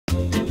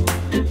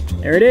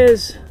There it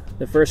is,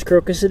 the first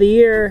crocus of the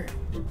year.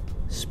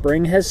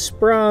 Spring has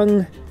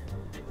sprung.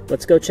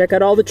 Let's go check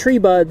out all the tree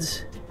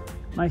buds.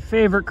 My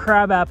favorite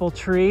crabapple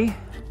tree,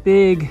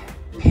 big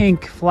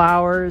pink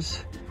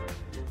flowers,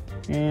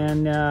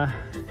 and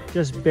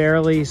just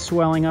barely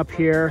swelling up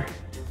here.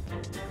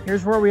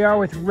 Here's where we are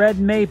with red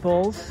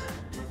maples.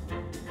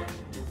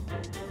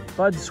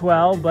 Bud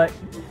swell, but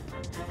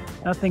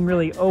nothing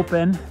really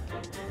open.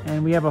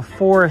 And we have a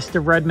forest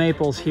of red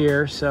maples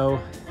here, so,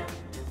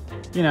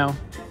 you know,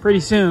 pretty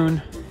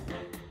soon.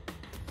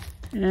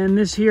 And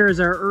this here is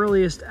our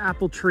earliest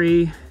apple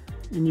tree,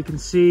 and you can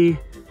see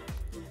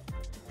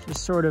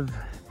just sort of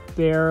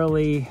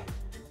barely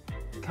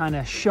kind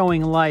of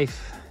showing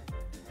life.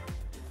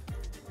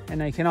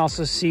 And I can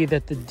also see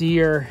that the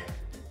deer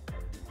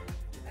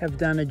have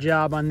done a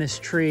job on this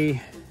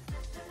tree,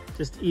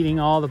 just eating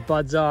all the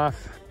buds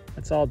off.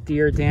 That's all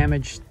deer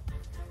damage.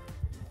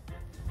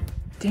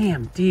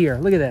 Damn deer,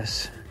 look at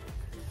this.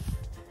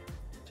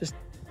 Just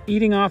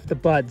eating off the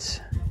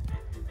buds.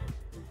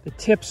 The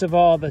tips of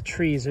all the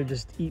trees are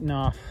just eaten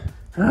off.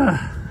 All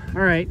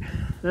right,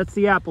 that's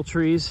the apple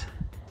trees.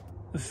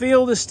 The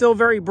field is still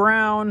very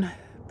brown,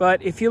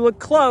 but if you look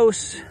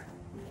close,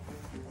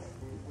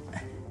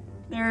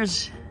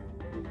 there's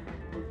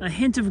a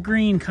hint of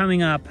green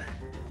coming up,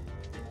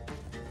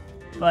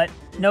 but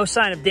no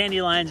sign of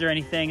dandelions or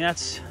anything.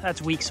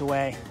 That's weeks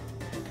away.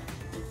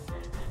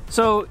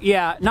 So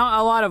yeah, not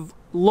a lot of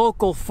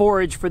local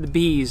forage for the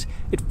bees.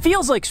 It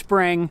feels like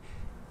spring.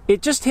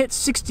 It just hit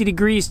 60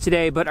 degrees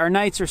today, but our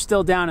nights are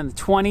still down in the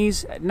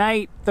 20s at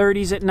night,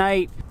 30s at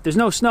night. There's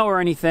no snow or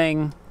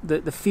anything.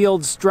 The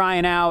field's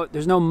drying out.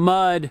 There's no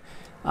mud,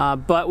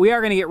 but we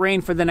are gonna get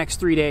rain for the next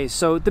 3 days.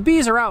 So the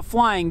bees are out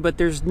flying, but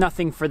there's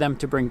nothing for them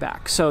to bring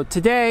back. So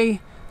today,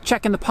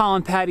 checking the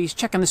pollen patties,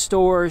 checking the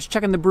stores,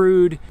 checking the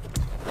brood.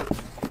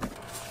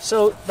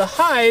 So the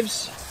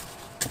hives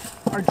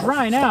are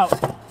drying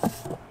out.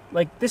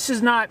 Like, this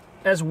is not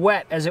as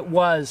wet as it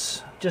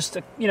was just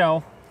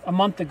a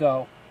month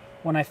ago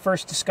when I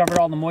first discovered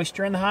all the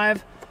moisture in the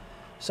hive.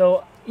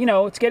 So,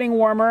 it's getting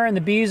warmer and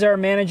the bees are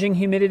managing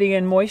humidity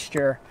and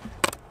moisture.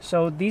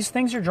 So these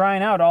things are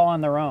drying out all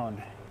on their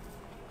own.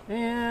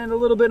 And a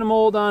little bit of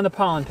mold on the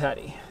pollen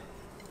patty.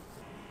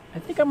 I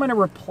think I'm gonna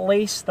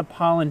replace the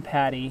pollen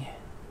patty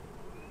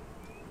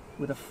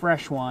with a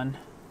fresh one.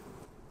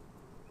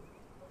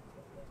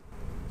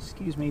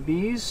 Excuse me,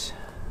 bees.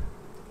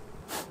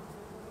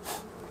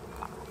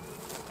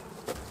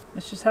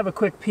 Let's just have a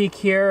quick peek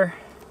here.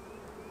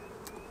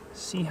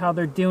 See how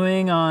they're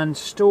doing on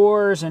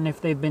stores and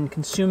if they've been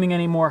consuming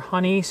any more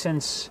honey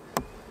since,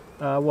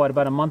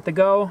 about a month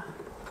ago.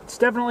 It's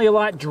definitely a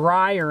lot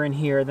drier in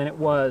here than it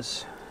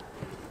was.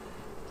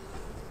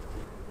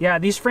 Yeah,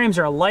 these frames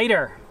are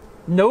lighter,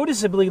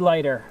 noticeably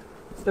lighter.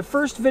 The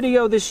first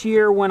video this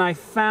year when I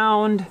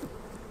found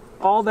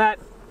all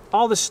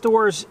the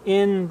stores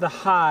in the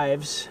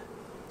hives,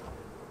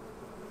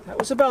 that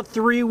was about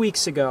 3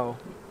 weeks ago.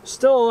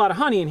 Still a lot of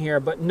honey in here,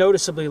 but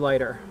noticeably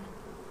lighter.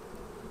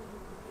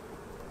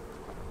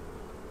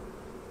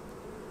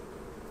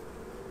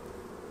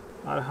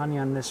 A lot of honey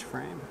on this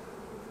frame.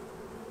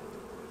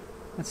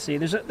 Let's see,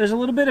 there's a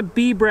little bit of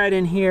bee bread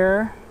in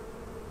here.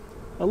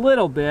 A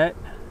little bit.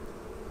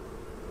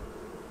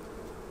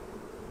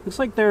 Looks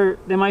like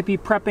they might be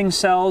prepping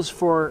cells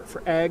for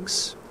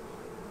eggs.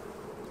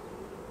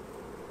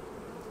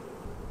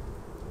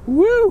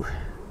 Woo!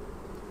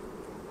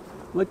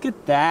 Look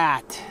at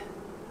that.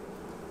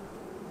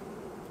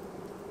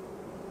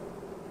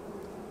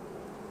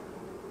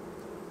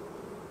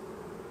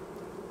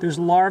 There's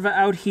larvae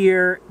out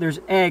here, there's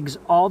eggs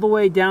all the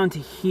way down to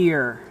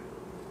here.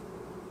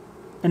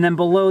 And then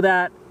below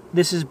that,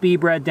 this is bee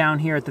bread down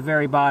here at the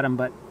very bottom,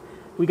 but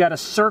we got a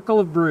circle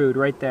of brood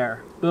right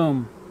there.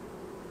 Boom.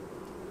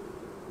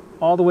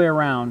 All the way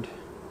around.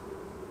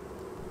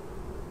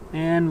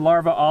 And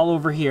larvae all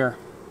over here.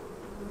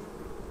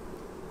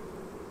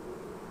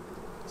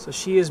 So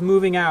she is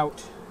moving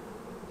out,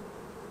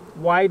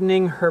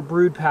 widening her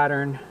brood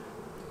pattern.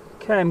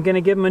 Okay, I'm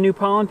gonna give them a new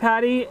pollen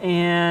patty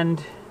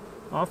and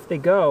off they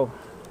go.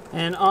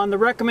 And on the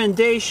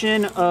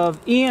recommendation of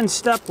Ian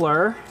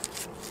Steppler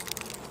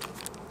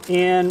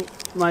and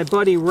my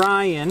buddy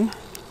Ryan,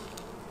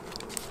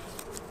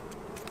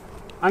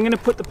 I'm gonna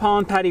put the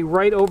pollen patty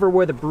right over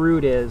where the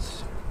brood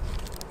is,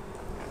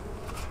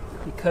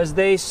 because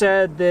they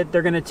said that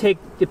they're gonna take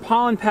the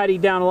pollen patty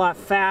down a lot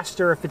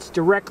faster if it's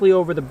directly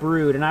over the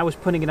brood, and I was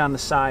putting it on the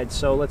side.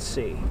 So let's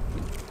see.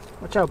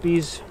 Watch out,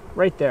 bees.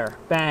 Right there.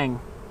 Bang.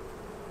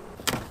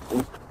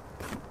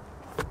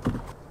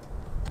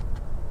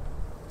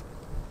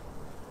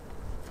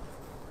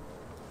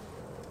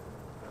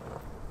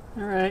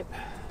 All right.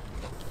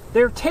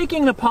 They're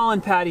taking the pollen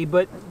patty,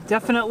 but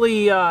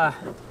definitely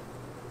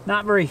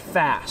not very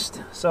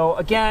fast. So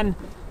again,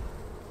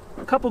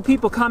 a couple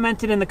people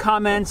commented in the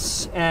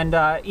comments, and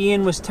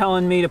Ian was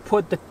telling me to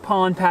put the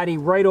pollen patty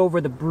right over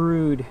the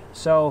brood.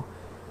 So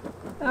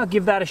I'll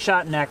give that a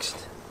shot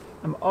next.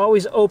 I'm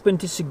always open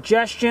to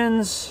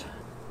suggestions.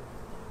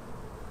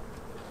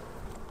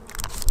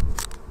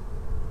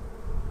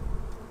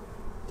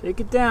 Take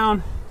it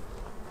down.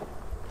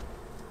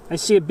 I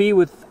see a bee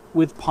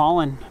with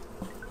pollen.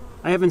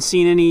 I haven't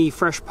seen any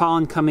fresh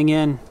pollen coming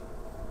in.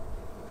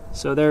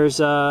 So there's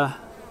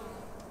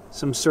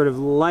some sort of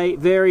light,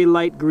 very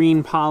light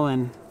green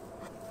pollen,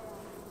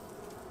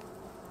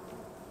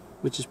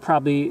 which is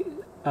probably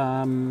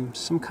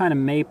some kind of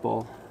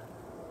maple.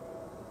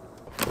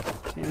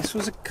 Okay, this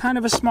was kind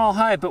of a small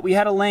hive, but we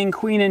had a laying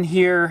queen in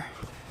here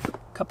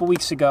a couple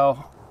weeks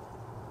ago.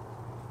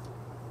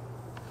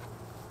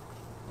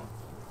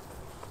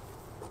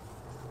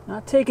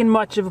 Not taking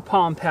much of a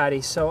pollen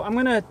patty, so I'm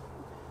gonna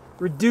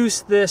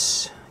reduce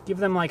this, give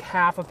them like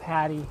half a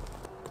patty.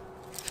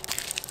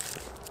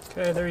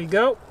 Okay, there you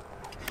go.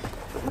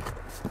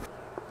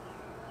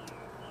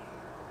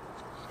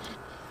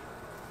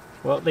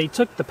 Well, they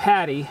took the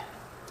patty.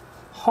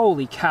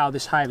 Holy cow,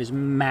 this hive is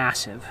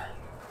massive.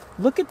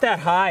 Look at that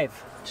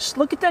hive. Just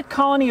look at that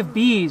colony of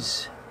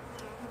bees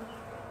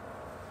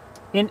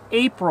in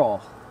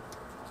April.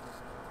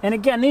 And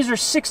again, these are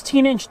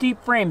 16-inch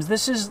deep frames.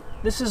 This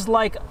is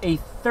like a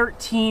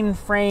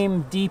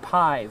 13-frame deep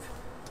hive,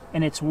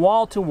 and it's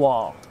wall to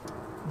wall.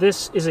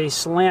 This is a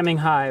slamming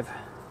hive.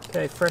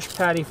 Okay, fresh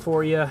patty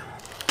for you.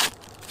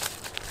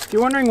 If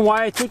you're wondering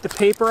why I take the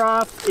paper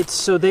off, it's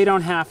so they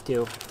don't have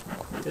to,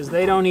 because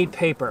they don't need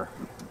paper.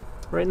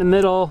 Right in the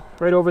middle,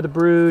 right over the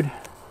brood.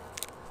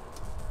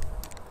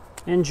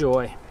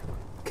 Enjoy.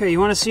 Okay, you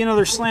want to see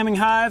another slamming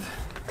hive?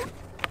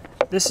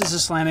 This is a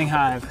slamming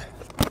hive.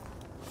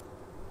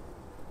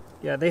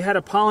 Yeah, they had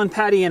a pollen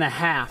patty and a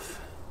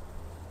half.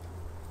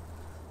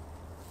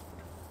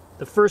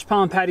 The first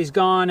pollen patty's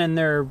gone and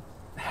they're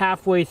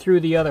halfway through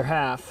the other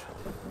half.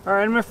 All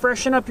right, I'm gonna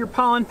freshen up your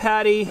pollen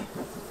patty.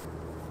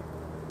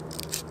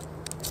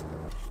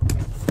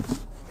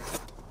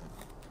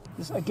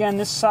 Again,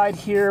 this side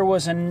here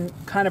was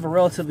kind of a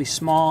relatively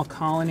small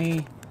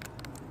colony.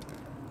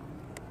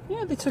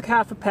 Yeah, they took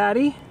half a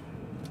patty.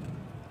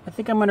 I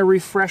think I'm gonna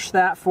refresh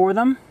that for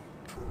them.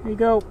 Here you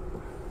go.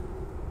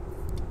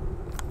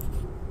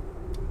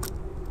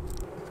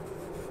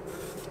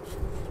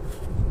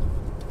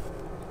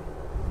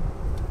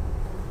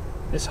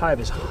 This hive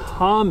is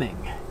humming.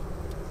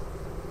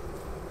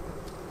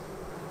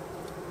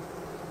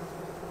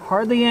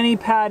 Hardly any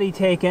patty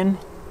taken.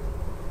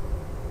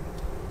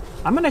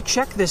 I'm gonna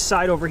check this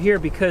side over here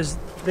because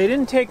they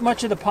didn't take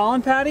much of the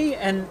pollen patty,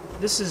 and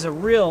this is a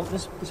real,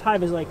 this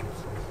hive is like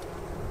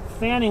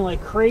fanning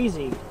like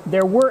crazy.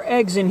 There were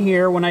eggs in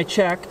here when I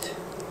checked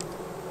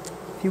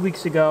a few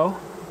weeks ago.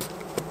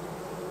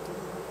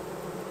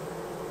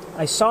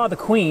 I saw the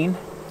queen.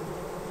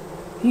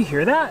 Can you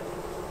hear that?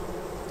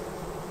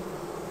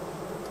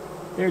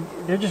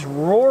 They're just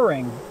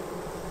roaring.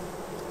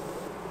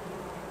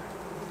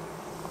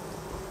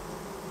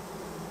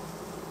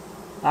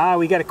 Ah,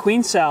 we got a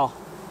queen cell.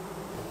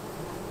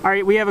 All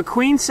right, we have a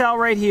queen cell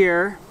right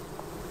here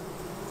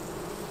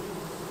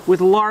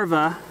with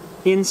larvae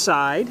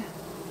inside.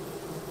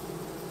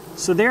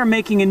 So they're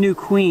making a new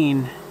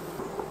queen.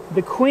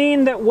 The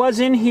queen that was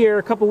in here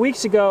a couple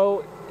weeks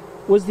ago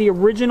was the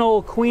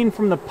original queen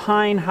from the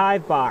pine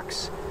hive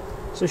box.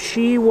 So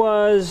she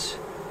was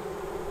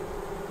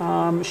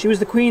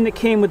the queen that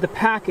came with the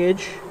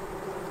package.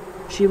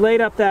 She laid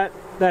up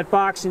that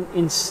box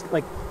in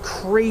like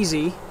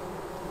crazy.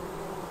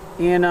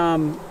 And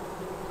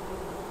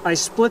I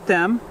split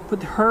them,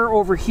 put her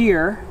over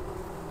here,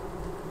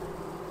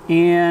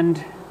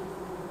 and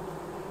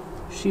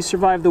she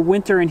survived the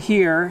winter in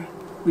here.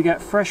 We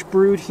got fresh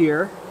brood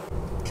here,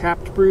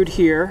 capped brood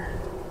here.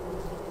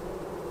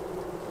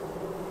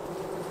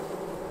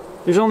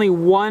 There's only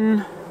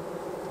one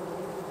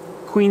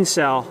queen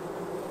cell.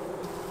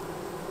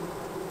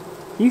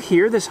 You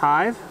hear this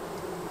hive?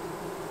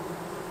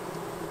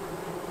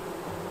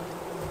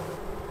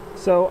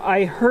 So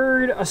I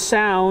heard a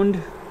sound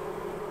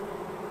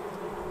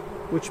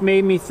which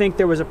made me think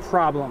there was a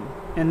problem,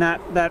 and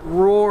that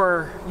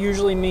roar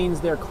usually means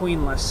they're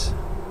queenless.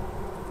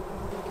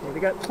 Okay, they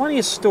got plenty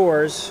of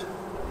stores.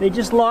 They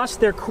just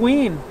lost their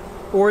queen,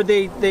 or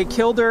they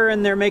killed her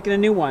and they're making a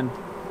new one.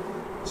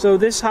 So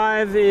this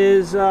hive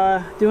is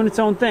doing its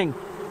own thing.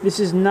 This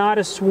is not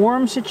a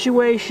swarm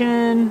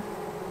situation.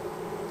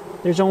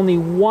 There's only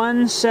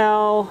one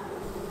cell.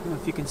 I don't know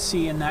if you can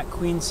see in that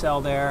queen cell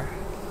there.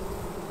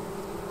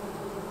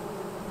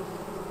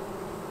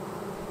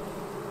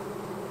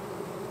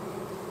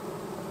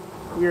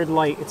 Weird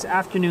light. It's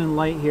afternoon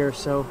light here,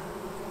 so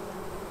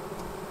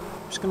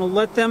I'm just gonna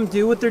let them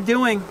do what they're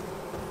doing.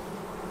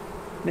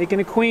 Making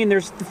a queen.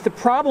 The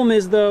problem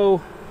is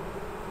though,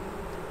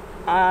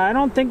 I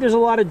don't think there's a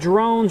lot of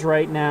drones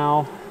right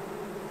now.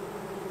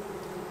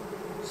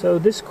 So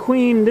this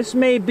queen, this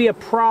may be a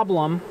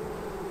problem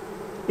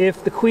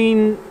if the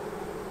queen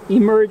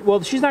emerge.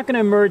 Well, she's not going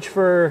to emerge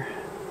for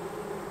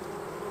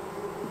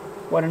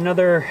what,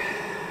 another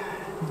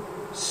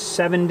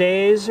 7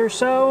 days or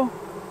so.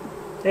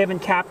 They haven't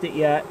capped it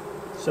yet,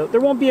 so there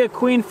won't be a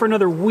queen for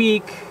another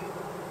week.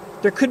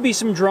 There could be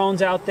some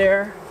drones out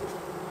there.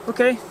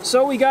 Okay,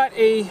 so we got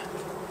a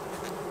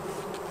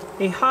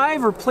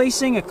hive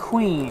replacing a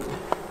queen.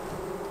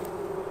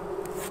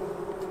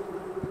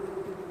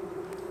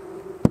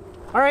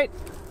 All right,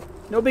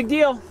 no big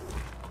deal.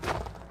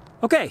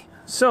 Okay,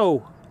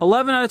 so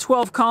 11 out of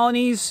 12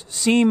 colonies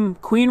seem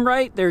queen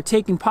right. They're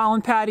taking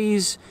pollen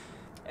patties.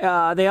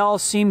 They all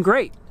seem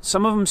great.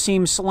 Some of them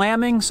seem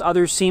slamming,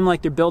 others seem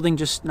like they're building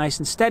just nice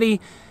and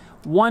steady.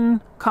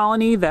 One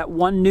colony, that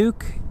one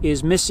nuke,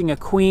 is missing a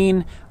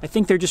queen. I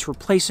think they're just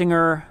replacing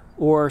her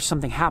or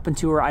something happened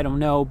to her, I don't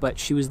know, but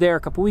she was there a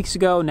couple weeks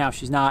ago, now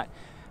she's not.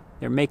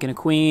 They're making a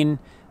queen,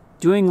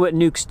 doing what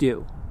nukes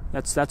do.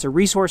 That's a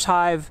resource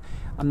hive.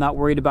 I'm not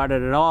worried about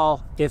it at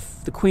all.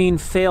 If the queen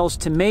fails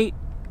to mate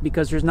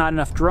because there's not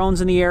enough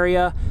drones in the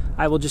area,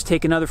 I will just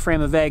take another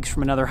frame of eggs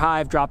from another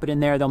hive, drop it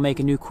in there, they'll make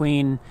a new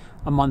queen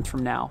a month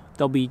from now.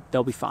 They'll be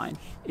fine.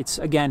 It's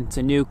a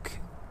nuke.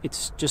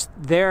 It's just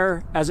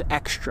there as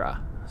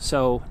extra,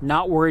 so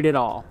not worried at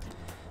all.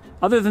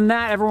 Other than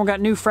that, everyone got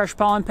new fresh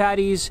pollen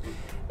patties,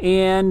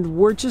 and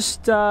we're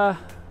just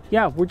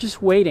we're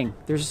just waiting.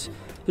 There's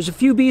a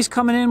few bees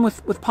coming in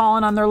with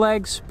pollen on their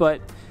legs,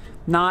 but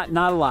not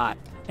a lot.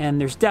 And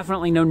there's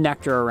definitely no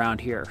nectar around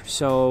here.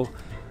 So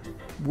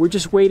we're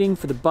just waiting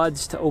for the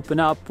buds to open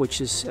up, which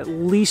is at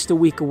least a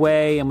week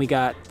away, and we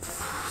got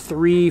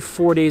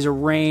 3-4 days of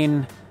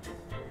rain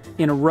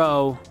in a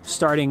row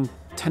starting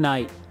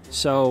tonight.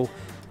 So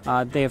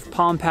they have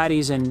pollen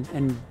patties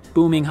and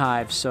booming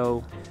hives.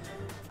 So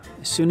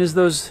as soon as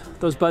those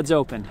buds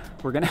open,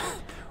 we're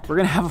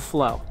gonna have a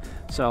flow.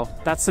 So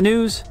that's the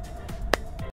news.